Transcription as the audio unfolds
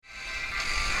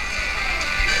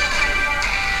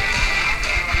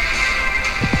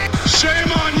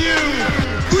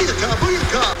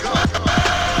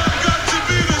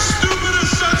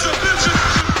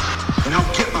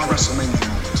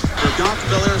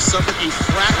suffered a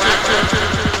fracture.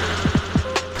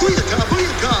 Booyaka,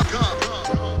 booyaka.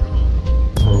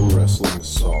 Pro Wrestling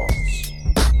Sauce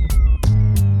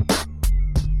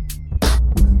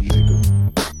with Jacob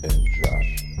and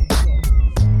Josh.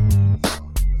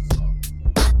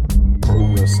 Pro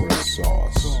Wrestling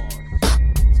Sauce.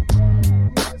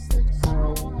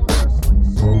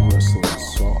 Pro Wrestling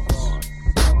Sauce.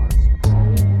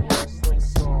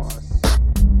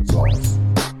 Sauce.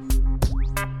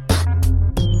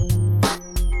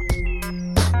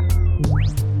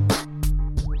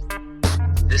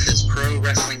 This is Pro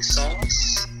Wrestling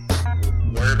Sauce.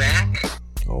 We're back.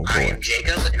 Oh I boy. am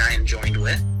Jacob, and I am joined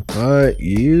with...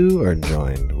 You are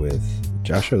joined with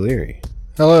Josh O'Leary.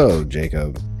 Hello,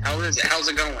 Jacob. How's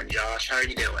it going, Josh? How are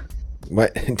you doing?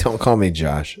 What? Don't call me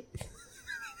Josh.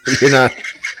 You're not.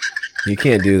 You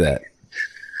can't do that.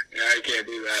 Yeah, I can't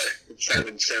do that. It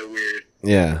sounded so weird.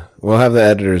 Yeah, we'll have the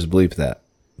editors bleep that.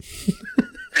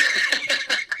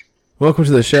 Welcome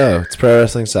to the show. It's Pro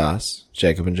Wrestling Sauce.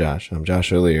 Jacob and Josh. I'm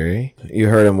Josh O'Leary. You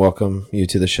heard him welcome you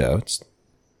to the show.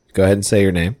 Go ahead and say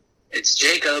your name. It's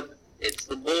Jacob. It's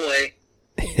the boy.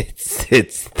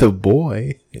 It's the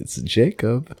boy. It's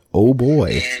Jacob. Oh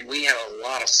boy. And we have a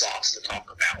lot of sauce to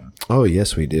talk about. Oh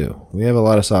yes, we do. We have a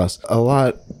lot of sauce. A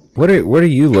lot. What are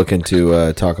you looking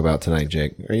to talk about tonight,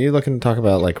 Jake? Are you looking to talk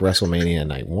about like WrestleMania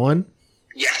Night 1?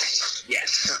 Yes.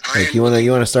 Like you want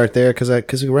to start there because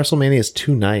WrestleMania is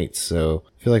 2 nights, so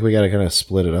I feel like we got to kind of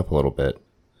split it up a little bit.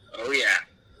 Oh, yeah.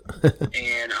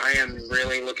 And I am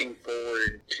really looking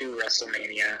forward to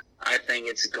WrestleMania. I think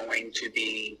it's going to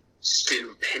be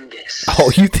stupendous. Oh,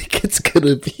 you think it's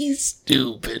gonna be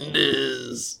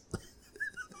stupendous?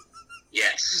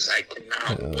 Yes, I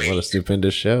cannot wait. What a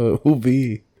stupendous show it will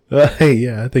be.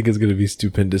 Yeah, I think it's gonna be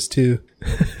stupendous too.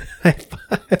 I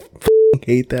f***ing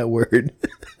hate that word.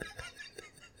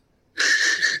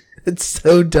 It's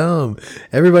so dumb.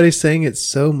 Everybody's saying it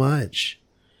so much.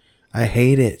 I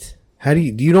hate it. How do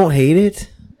you don't hate it?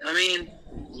 I mean,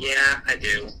 yeah, I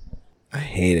do. I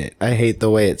hate it. I hate the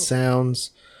way it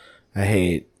sounds. I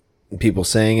hate people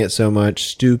saying it so much.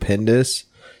 Stupendous.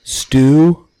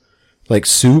 Stew. Like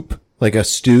soup. Like a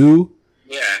stew.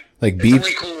 Yeah. Like it's beef.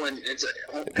 only cool when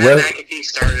Pat McAfee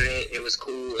started it. It was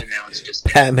cool, and now it's just...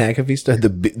 Pat McAfee started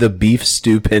the beef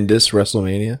stupendous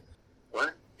WrestleMania.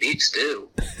 What? Beef stew?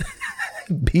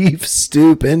 Beef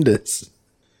stupendous.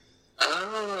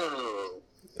 Oh.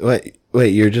 Wait,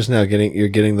 you're just now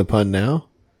getting the pun now?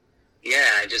 Yeah,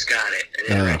 I just got it. It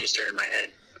didn't register in my head.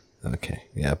 Okay.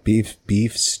 Yeah, beef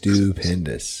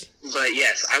stupendous. But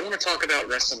yes, I want to talk about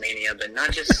WrestleMania, but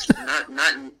not just not.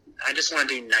 I just want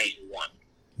to do night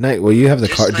 1. Well, you have the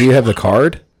card. Do you have the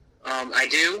card? I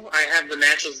do. I have the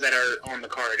matches that are on the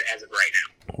card as of right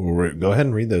now. Well, go ahead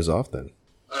and read those off then.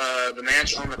 The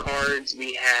match on the cards,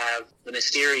 we have the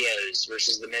Mysterios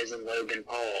versus The Miz and Logan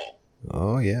Paul.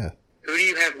 Oh yeah. Who do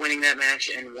you have winning that match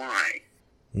and why?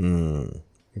 You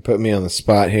put me on the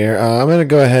spot here. I'm gonna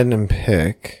go ahead and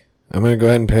pick. Rey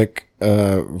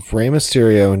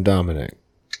Mysterio and Dominic.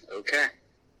 Okay.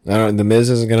 The Miz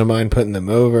isn't gonna mind putting them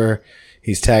over.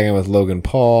 He's tagging with Logan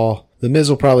Paul. The Miz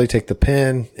will probably take the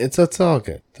pin. It's all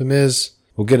good. The Miz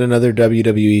will get another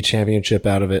WWE championship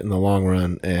out of it in the long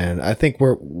run, and I think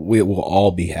we will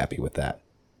all be happy with that.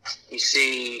 You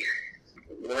see,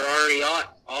 we're already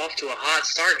off to a hot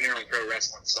start here on Pro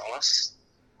Wrestling Sauce.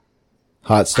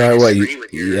 Hot start? I What? disagree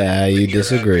with You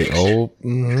disagree. prediction.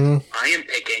 Oh, I am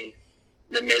picking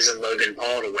The Miz and Logan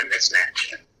Paul to win this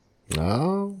match.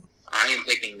 Oh. I am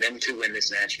picking them to win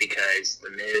this match because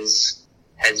The Miz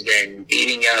has been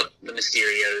beating up the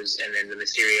Mysterios, and then the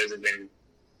Mysterios have been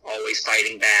always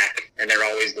fighting back, and they're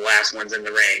always the last ones in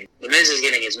the ring. The Miz is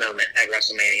getting his moment at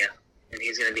WrestleMania, and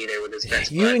he's going to be there with his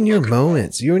best You bud, and your Logan Paul.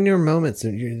 moments. The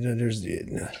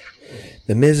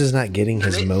Miz is not getting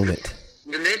his Miz- moment.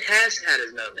 The Miz has had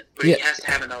his moment, but Yeah. he has to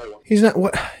have another one. He's not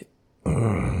what?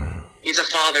 He's a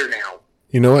father now.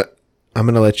 You know what? I'm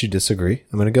gonna let you disagree.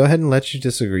 I'm gonna go ahead and let you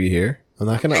disagree here. I'm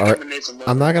not gonna Picking The Miz and Logan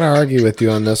I'm not gonna argue with you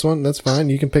on this one. That's fine.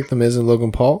 You can pick the Miz and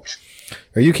Logan Paul.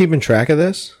 Are you keeping track of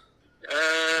this?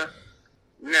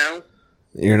 No.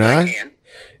 You're I not. can.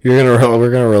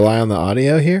 We're gonna rely on the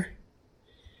audio here.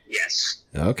 Yes.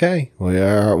 Okay.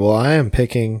 Well, I am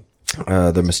picking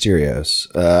the Mysterios.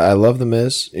 I love the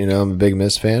Miz. I'm a big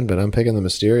Miz fan, but I'm picking the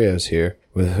Mysterios here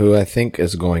with who I think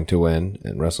is going to win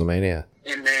in WrestleMania.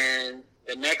 And then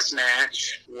the next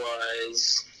match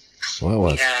was... What We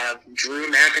was? have Drew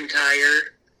McIntyre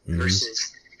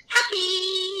versus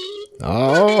Happy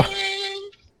Oh.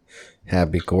 Corbin.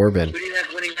 Happy Corbin. Who do you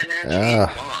have winning that match? Ah.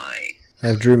 And why? I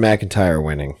have Drew McIntyre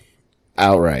winning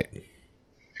outright.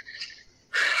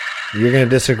 You're gonna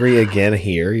disagree again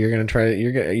here. You're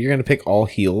gonna pick all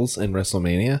heels in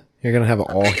WrestleMania. You're gonna have an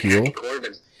all Picking heel. Happy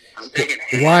Corbin. I'm picking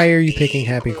Why are you Happy picking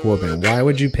Happy Corbin? Why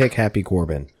would you pick Happy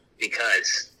Corbin?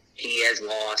 Because he has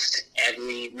lost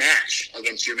every match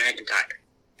against Drew McIntyre.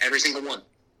 Every single one.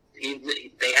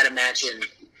 They had a match in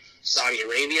Saudi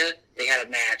Arabia. They had a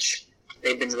match.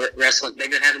 They've been wrestling.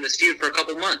 They've been having this feud for a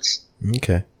couple months.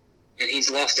 Okay. And he's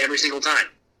lost every single time.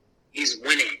 He's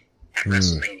winning at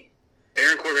WrestleMania.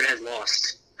 Baron Corbin has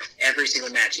lost every single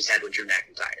match he's had with Drew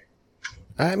McIntyre.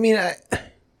 I mean, I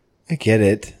get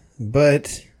it,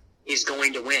 but He's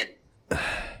going to win.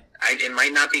 It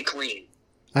might not be clean.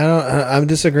 I'm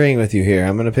disagreeing with you here.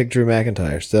 I'm gonna pick Drew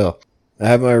McIntyre still. I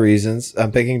have my reasons.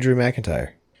 I'm picking Drew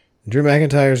McIntyre. Drew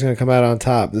McIntyre is gonna come out on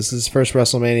top. This is his first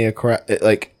WrestleMania.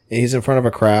 Like, he's in front of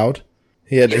a crowd.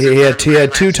 He had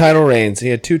two title reigns. He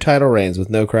had 2 title reigns with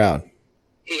no crowd.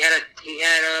 He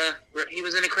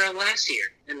was in a crowd last year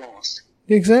and lost.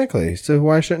 Exactly. So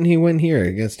why shouldn't he win here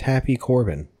against Happy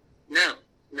Corbin? No.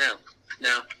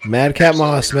 Madcap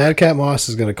Moss. Madcap Moss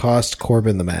is going to cost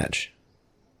Corbin the match.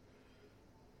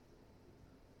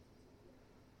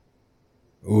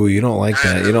 Ooh, you don't like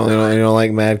that. You don't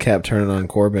like Madcap turning on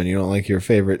Corbin. You don't like your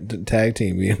favorite tag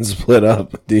team being split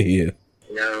up, do you?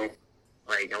 No.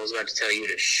 Like, I was about to tell you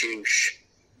to shoosh.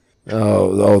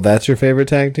 Oh, that's your favorite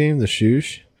tag team, the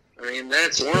Shoosh? I mean, they're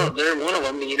one of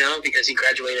them, because he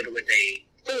graduated with a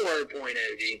 4.0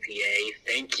 GPA.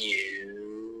 Thank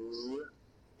you.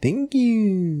 Thank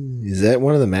you. Is that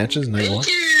one of the matches, night one?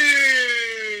 Thank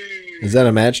you. Is that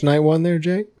a match night one there,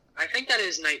 Jake? I think that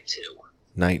is night 2.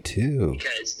 Night 2.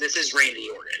 Because this is Randy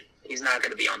Orton. He's not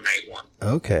going to be on night 1.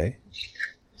 Okay.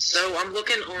 So I'm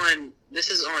looking on,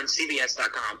 this is on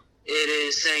CBS.com. It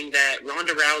is saying that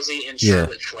Ronda Rousey and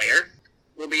Charlotte Flair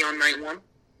will be on night 1.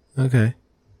 Okay.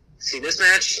 See, this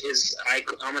match is,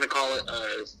 I'm going to call it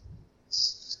a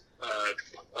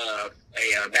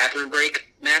bathroom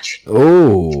break match.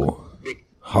 Oh,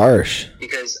 harsh.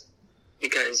 Because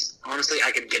honestly,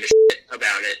 I could give a shit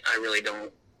about it. I really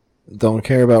don't. Don't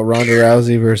care about Ronda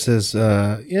Rousey versus,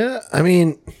 I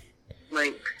mean,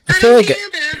 Like, I feel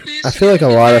like a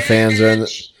lot of fans are in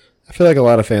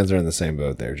the same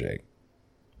boat there, Jake.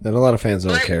 And a lot of fans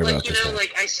don't care about this match.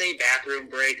 Like, I say bathroom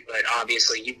break, but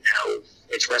obviously,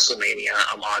 it's WrestleMania.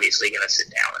 I'm obviously going to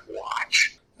sit down and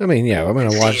watch. I mean, yeah, I'm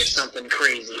going to watch. See if something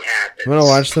crazy happens. I'm going to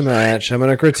watch the match. I'm going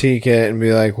to critique it and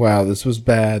be like, wow, this was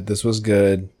bad. This was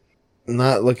good.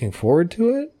 Not looking forward to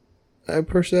it,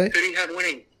 per se. Who do you have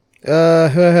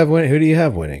winning? Who do you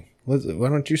have winning? Why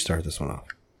don't you start this one off?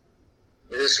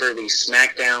 This is for the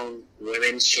SmackDown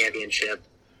Women's Championship.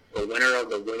 The winner of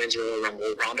the Women's Royal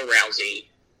Rumble, Ronda Rousey.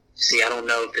 See, I don't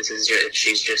know if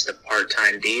she's just a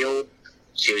part-time deal.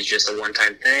 She was just a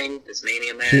one-time thing. This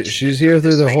Mania match. She's here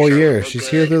through the whole year. She's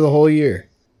here through the whole year.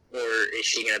 Or is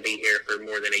she going to be here for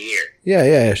more than a year?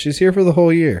 Yeah. She's here for the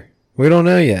whole year. We don't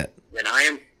know yet. Then I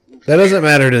am. That doesn't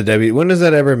matter to Debbie. When has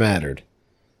that ever mattered?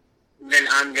 Then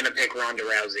I'm going to pick Ronda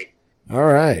Rousey. All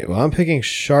right. Well, I'm picking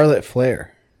Charlotte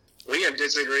Flair. We have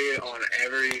disagreed on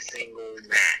every single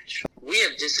match.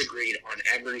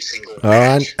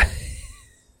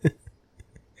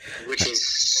 Which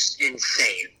is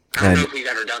insane. I don't know if we've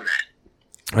ever done that.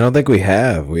 I don't think we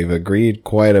have. We've agreed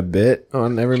quite a bit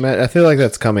on every match. I feel like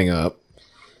that's coming up.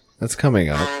 Let's go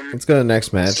to the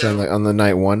next match on the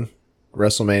night 1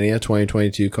 WrestleMania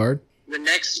 2022 card. The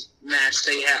next match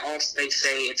they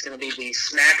say it's going to be the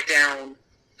SmackDown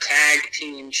Tag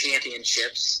Team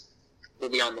Championships will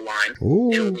be on the line.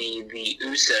 Ooh. It'll be the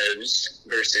Usos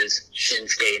versus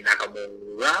Shinsuke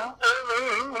Nakamura.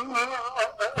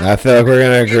 I feel like we're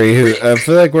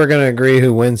gonna agree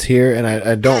who wins here, and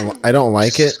I don't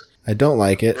like it. I don't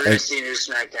like it. We're going to see new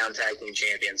SmackDown Tag Team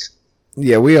Champions.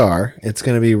 Yeah, we are. It's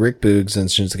gonna be Rick Boogs and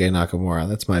Shinsuke Nakamura.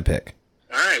 That's my pick.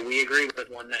 All right, we agree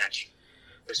with one match.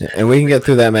 And we can get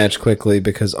through that match quickly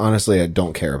because honestly, I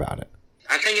don't care about it.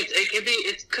 I think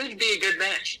it could be a good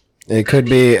match. It could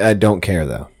be. I don't care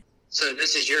though. So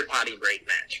this is your potty break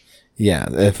match. Yeah,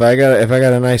 if I got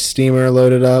a nice steamer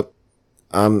loaded up,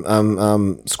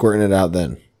 I'm squirting it out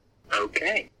then.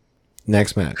 Okay.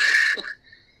 Next match.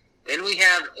 Then we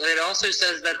have. It also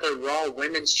says that the Raw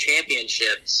Women's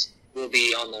Championships will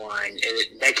be on the line.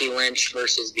 Becky Lynch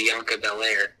versus Bianca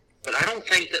Belair. But I don't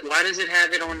think that. Why does it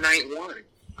have it on night 1?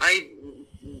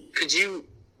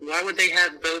 Why would they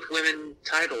have both women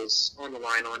titles on the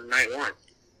line on night 1?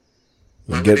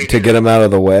 To get them out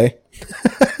of the way.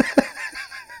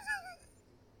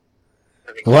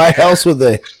 Why else would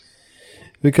they?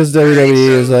 Because WWE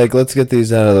is like, let's get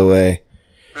these out of the way.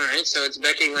 All right, so it's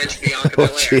Becky Lynch, Bianca Oh,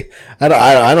 Belair. gee.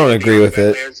 I don't agree with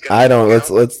it. I don't.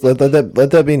 Let's let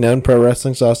that be known. Pro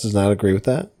Wrestling Sauce does not agree with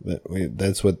that.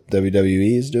 That's what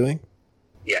WWE is doing.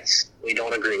 Yes, we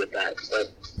don't agree with that,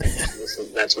 but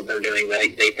that's what they're doing. They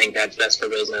think that's best for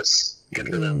business. Good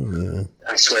for them.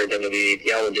 I swear, WWE, if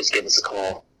y'all would just give us a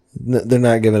call. They're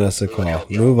not giving us a call.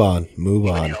 Move on. Move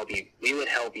on. We would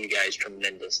help you guys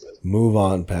tremendously. Move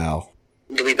on, pal.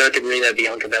 Do we both agree that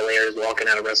Bianca Belair is walking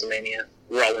out of WrestleMania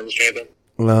Raw Women's Champion?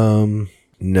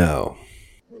 No.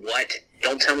 What?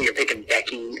 Don't tell me you're picking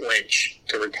Becky Lynch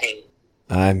to retain.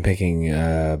 I'm picking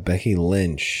Becky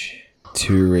Lynch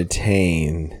to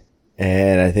retain,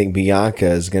 and I think Bianca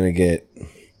is going to get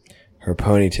her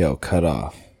ponytail cut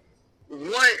off.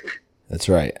 What? That's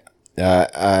right.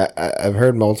 I've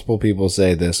heard multiple people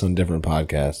say this on different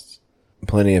podcasts.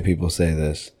 Plenty of people say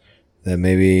this, that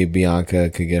maybe Bianca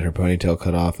could get her ponytail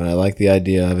cut off, and I like the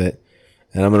idea of it,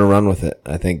 and I'm going to run with it.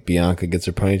 I think Bianca gets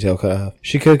her ponytail cut off.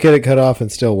 She could get it cut off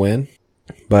and still win,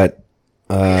 but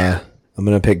I'm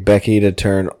going to pick Becky to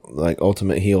turn like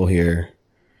ultimate heel here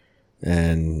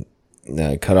and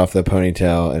cut off the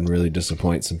ponytail and really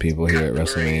disappoint some people here at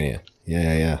WrestleMania.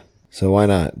 Yeah. So why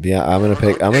not? Yeah, I'm gonna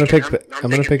pick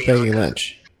Becky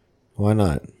Lynch. Why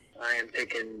not? I am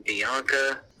picking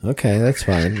Bianca. Okay, that's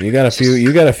fine. You got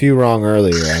a few wrong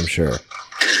earlier, I'm sure.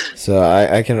 So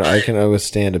I can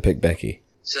withstand to pick Becky.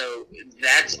 So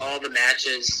that's all the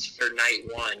matches for night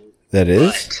one. That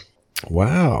is?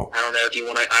 Wow. I don't know if you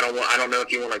want to. I don't know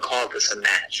if you want to call this a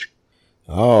match.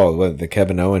 Oh, what, the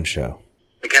Kevin Owens show.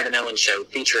 The Kevin Owens show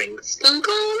featuring Stone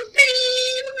Cold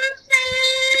Steve Austin.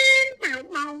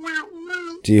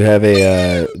 Do you have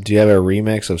a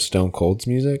remix of Stone Cold's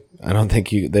music? I don't think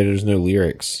there's no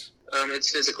lyrics.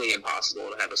 It's physically impossible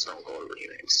to have a Stone Cold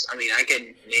remix. I mean, I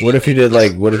can. What if you did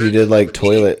like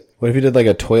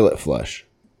a toilet flush,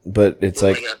 but it's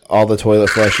like all the toilet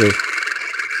flushes?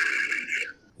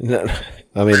 No,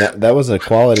 I mean that was a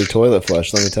quality toilet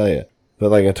flush, let me tell you. But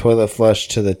like a toilet flush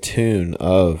to the tune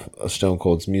of Stone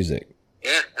Cold's music.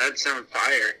 Yeah, that'd sound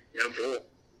fire. No bull.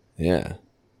 Yeah.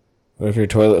 What if your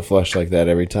toilet flushed like that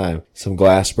every time? Some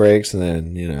glass breaks and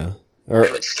then, or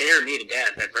it would scare me to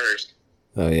death at first.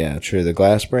 Oh yeah, true. The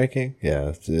glass breaking? Yeah,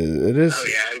 it is. Oh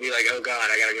yeah, I'd be like, oh god,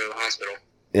 I gotta go to the hospital.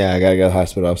 Yeah, I gotta go to the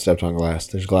hospital. I've stepped on glass.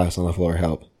 There's glass on the floor.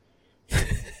 Help. But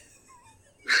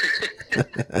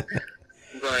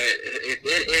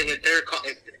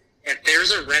if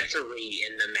there's a referee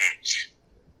in the match,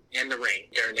 in the ring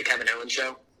during the Kevin Owens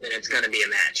show, then it's gonna be a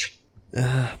match.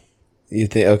 You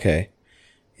think? Okay.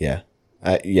 Yeah.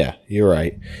 Yeah, you're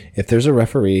right. If there's a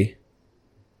referee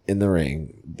in the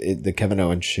ring, the Kevin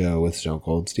Owens show with Stone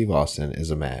Cold Steve Austin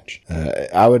is a match.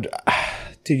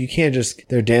 Dude, you can't just,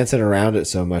 they're dancing around it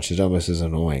so much, it almost is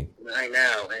annoying. I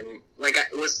know, and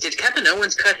did Kevin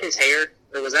Owens cut his hair,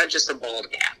 or was that just a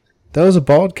bald cap? That was a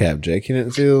bald cap, Jake. You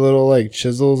didn't see the little,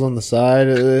 chisels on the side?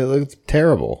 It looked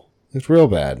terrible. It looked real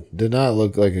bad. Did not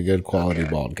look like a good quality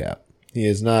bald cap. He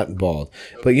is not bald.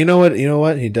 But you know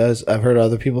what? He does. I've heard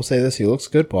other people say this. He looks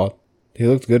good bald. He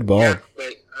looked good bald. Yeah,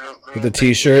 but with the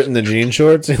t-shirt and the jean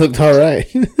shorts, he looked all right.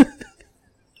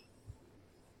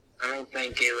 I don't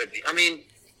think it would be. I mean,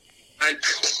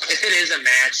 if it is a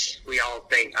match,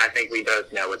 I think we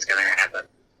both know what's going to happen.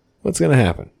 What's going to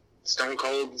happen? Stone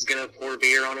Cold is going to pour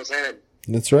beer on his head.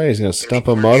 That's right. He's going to stomp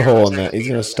a mud hole in that. He's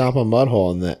going to stomp a mud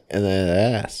hole in that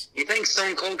ass. You think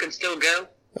Stone Cold can still go?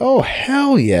 Oh,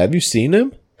 hell yeah. Have you seen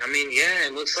him? I mean, yeah,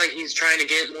 it looks like he's trying to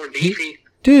get more beefy.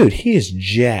 Dude, he is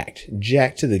jacked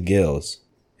to the gills.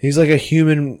 He's like a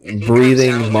human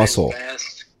breathing muscle.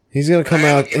 He's going to come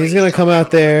out. He's going to come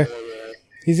out there.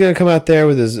 He's going to come out there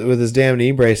with his damn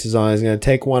knee braces on. He's going to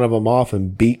take one of them off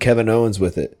and beat Kevin Owens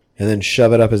with it and then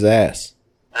shove it up his ass.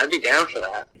 I'd be down for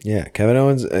that. Yeah, Kevin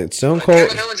Owens, Stone Cold.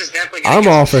 Kevin Owens is definitely I'm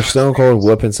all for Stone Cold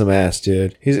whooping some ass,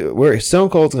 dude. Stone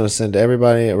Cold's going to send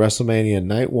everybody at WrestleMania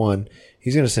night one.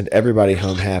 He's going to send everybody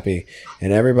home happy,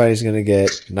 and everybody's going to get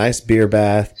a nice beer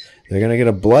bath. They're going to get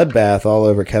a blood bath all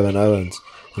over Kevin Owens.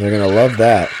 And they're going to love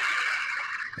that,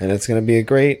 and it's going to be a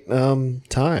great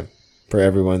time for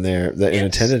everyone there in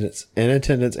attendance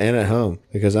and at home,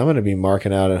 because I'm going to be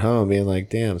marking out at home being like,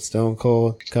 damn, Stone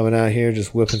Cold coming out here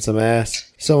just whipping some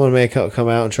ass. Someone may come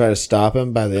out and try to stop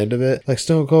him by the end of it. Like,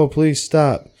 Stone Cold, please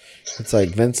stop. It's like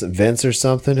Vince or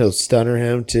something. He'll stunner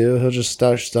him too. He'll just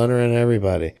start stunnering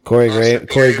everybody. Corey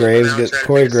Graves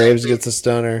gets a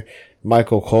stunner.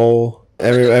 Michael Cole.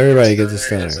 Everybody gets a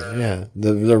stunner. Yeah.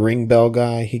 The ring bell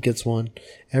guy, he gets one.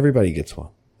 Everybody gets one.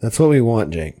 That's what we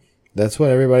want, Jake. That's what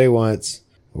everybody wants.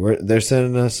 They're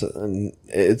sending us.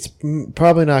 It's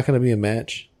probably not going to be a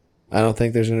match. I don't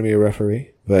think there's going to be a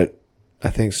referee, but I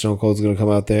think Stone Cold's going to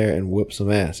come out there and whip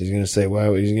some ass. He's going to say,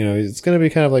 wow, it's going to be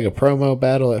kind of like a promo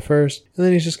battle at first, and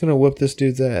then he's just going to whip this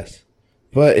dude's ass.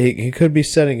 But he could be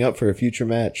setting up for a future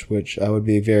match, which I would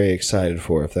be very excited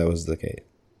for if that was the case.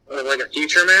 Like a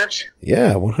future match?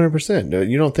 Yeah, 100%.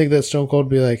 You don't think that Stone Cold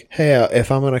would be like, hey,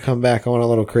 if I'm going to come back, I want a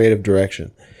little creative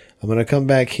direction. I'm going to come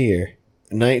back here.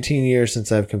 19 years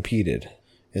since I've competed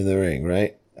in the ring,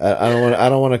 right? I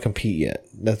don't want to compete yet.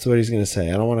 That's what he's going to say.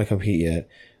 I don't want to compete yet.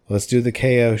 Let's do the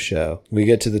KO show. We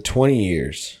get to the 20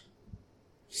 years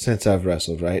since I've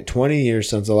wrestled, right? 20 years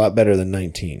sounds a lot better than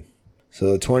 19.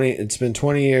 So it's been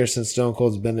 20 years since Stone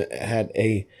Cold's had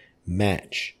a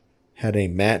match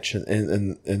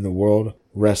in the world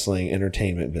wrestling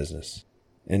entertainment business.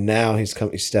 And now he's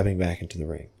stepping back into the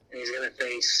ring.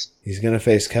 He's going to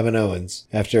face Kevin Owens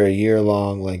after a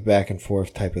year-long, like, back and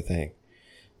forth type of thing.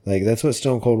 Like, that's what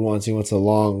Stone Cold wants. He wants a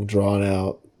long,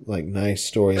 drawn-out, like, nice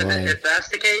storyline. If that's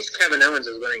the case, Kevin Owens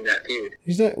is winning that feud.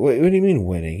 He's not. What do you mean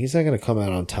winning? He's not going to come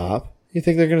out on top. You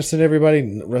think they're going to send everybody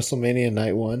WrestleMania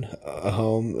Night 1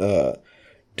 home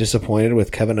disappointed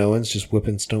with Kevin Owens just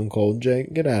whipping Stone Cold?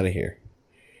 Jake, get out of here.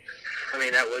 I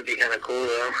mean, that would be kind of cool,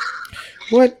 though.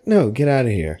 What? No, get out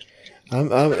of here. I'm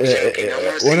joking.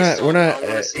 I want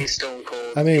to see Stone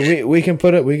Cold. I mean, we can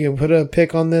put a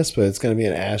pick on this, but it's going to be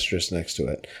an asterisk next to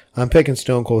it. I'm picking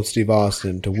Stone Cold Steve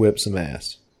Austin to whip some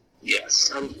ass.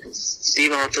 Yes,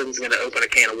 Steve Austin's going to open a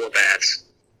can of whoop ass,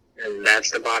 and that's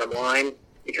the bottom line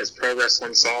because Pro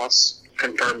Wrestling Sauce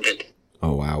confirmed it.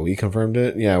 Oh wow, we confirmed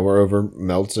it. Yeah, we're over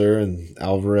Meltzer and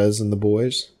Alvarez and the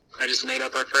boys. I just made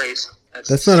up our phrase.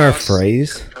 That's not our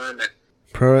phrase. Confirm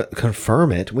it.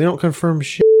 Confirm it. We don't confirm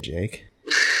shit, Jake.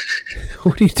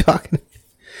 What are you talking about?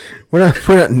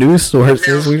 We're not news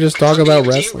sources. We just talk about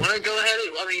wrestling. Do you want to go ahead?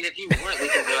 I mean, if you want, we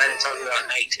can go ahead and talk about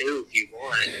Night 2 if you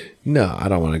want. No, I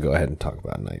don't want to go ahead and talk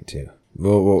about Night 2.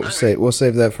 We'll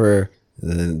save that for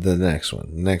the next one,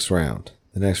 the next round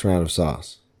of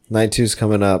Sauce. Night 2's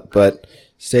coming up, but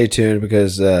stay tuned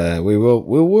because we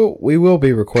will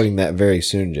be recording that very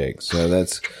soon, Jake. So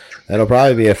that'll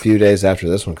probably be a few days after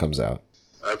this one comes out.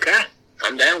 Okay,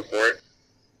 I'm down for it.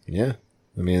 Yeah,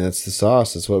 I mean that's the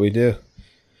Sauce. That's what we do.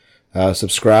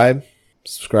 Subscribe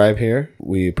here.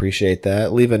 We appreciate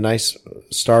that. Leave a nice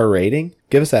star rating.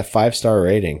 Give us that 5-star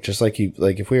rating. Just like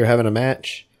if we were having a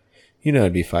match,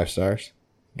 it'd be 5 stars.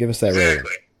 Give us that rating.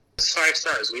 It's 5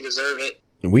 stars. We deserve it.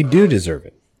 We do deserve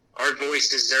it. Our voice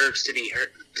deserves to be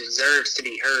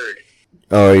heard.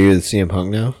 Oh, are you the CM Punk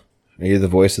now? Are you the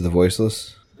voice of the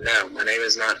voiceless? No, my name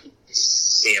is not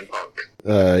CM Punk.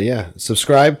 Yeah.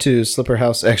 Subscribe to Slipper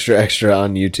House Extra Extra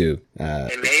on YouTube.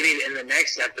 And maybe in the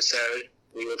next episode,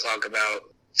 we will talk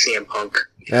about CM Punk.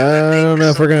 I don't know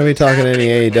if we're going to be talking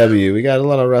any AEW. We got a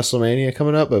lot of WrestleMania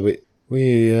coming up, but we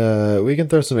can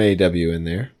throw some AEW in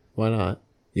there. Why not?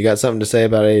 You got something to say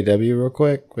about AEW real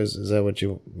quick? Is that what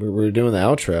we're doing the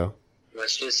outro?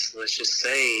 Let's just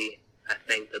say I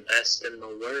think the best in the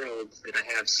world is gonna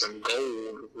have some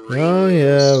gold. Oh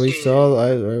yeah, we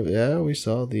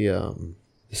saw the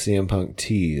CM Punk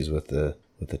tease with the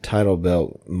title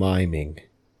belt miming.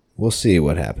 We'll see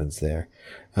what happens there.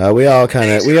 We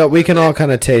can all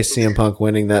kind of taste CM Punk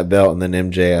winning that belt and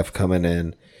then MJF coming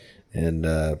in and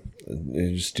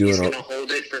just doing. He's gonna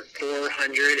hold it for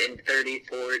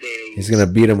 434 days. He's gonna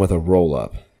beat him with a roll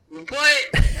up.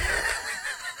 What?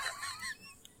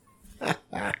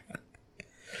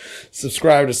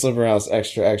 Subscribe to Slipper House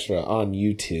Extra Extra on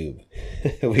YouTube.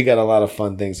 We got a lot of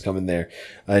fun things coming there.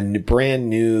 A brand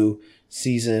new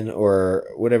season, or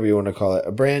whatever you want to call it.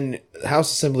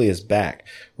 House Assembly is back.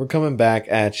 We're coming back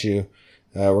at you.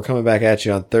 We're coming back at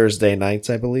you on Thursday nights,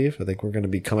 I believe. I think we're going to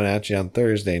be coming at you on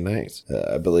Thursday nights,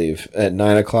 I believe, at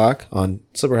 9 o'clock on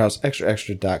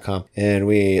SlipperHouseExtraExtra.com. And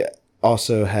we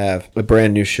also have a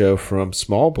brand new show from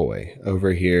Small Boy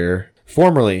over here.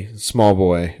 Formerly Small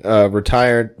Boy,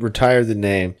 retired the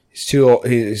name. He's too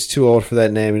old for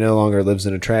that name. He no longer lives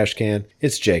in a trash can.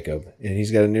 It's Jacob, and he's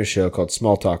got a new show called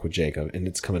Small Talk with Jacob, and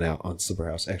it's coming out on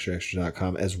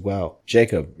SlipperHouseExtraExtra.com as well.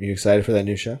 Jacob, are you excited for that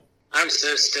new show? I'm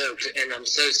so stoked, and I'm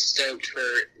so stoked for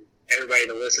everybody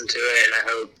to listen to it, and I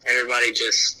hope everybody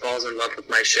just falls in love with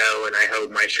my show, and I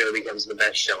hope my show becomes the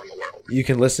best show in the world. You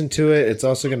can listen to it. It's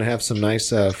also going to have some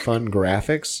nice, fun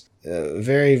graphics.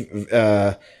 Very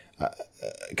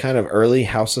kind of early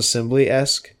House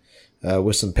Assembly-esque,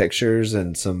 with some pictures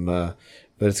and some, but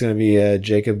it's going to be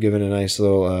Jacob giving a nice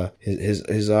little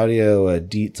his audio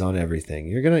deets on everything.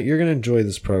 You're gonna enjoy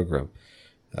this program.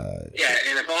 Yeah,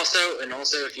 and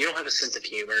also if you don't have a sense of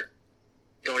humor,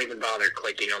 don't even bother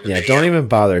clicking on the video. Yeah, don't even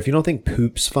bother. If you don't think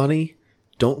poop's funny,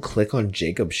 don't click on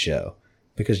Jacob's show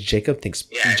because Jacob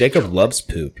loves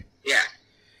poop. Yeah,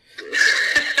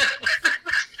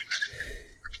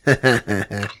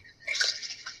 That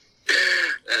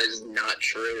is not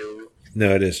true.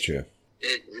 No, it is true.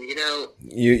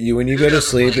 You When you go to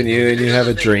sleep and you have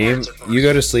a dream, you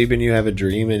go to sleep and you have a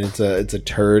dream, and it's a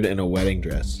turd in a wedding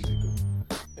dress.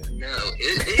 No,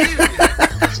 it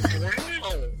is. It's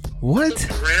brown. What? It's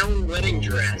a brown wedding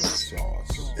dress.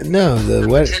 No, the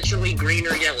Potentially green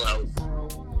or yellow.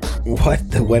 What?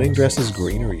 The wedding dress is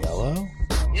green or yellow?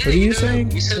 Yeah, What are you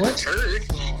saying? You said What? turd.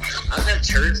 I've had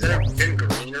turds that have been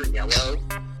green or yellow.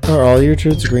 Are all your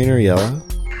turds green or yellow?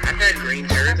 I've had green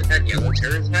turds, I've had yellow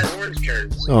turds, I've had orange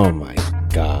turds. Oh my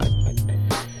god.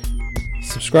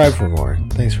 Subscribe for more.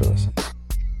 Thanks for listening.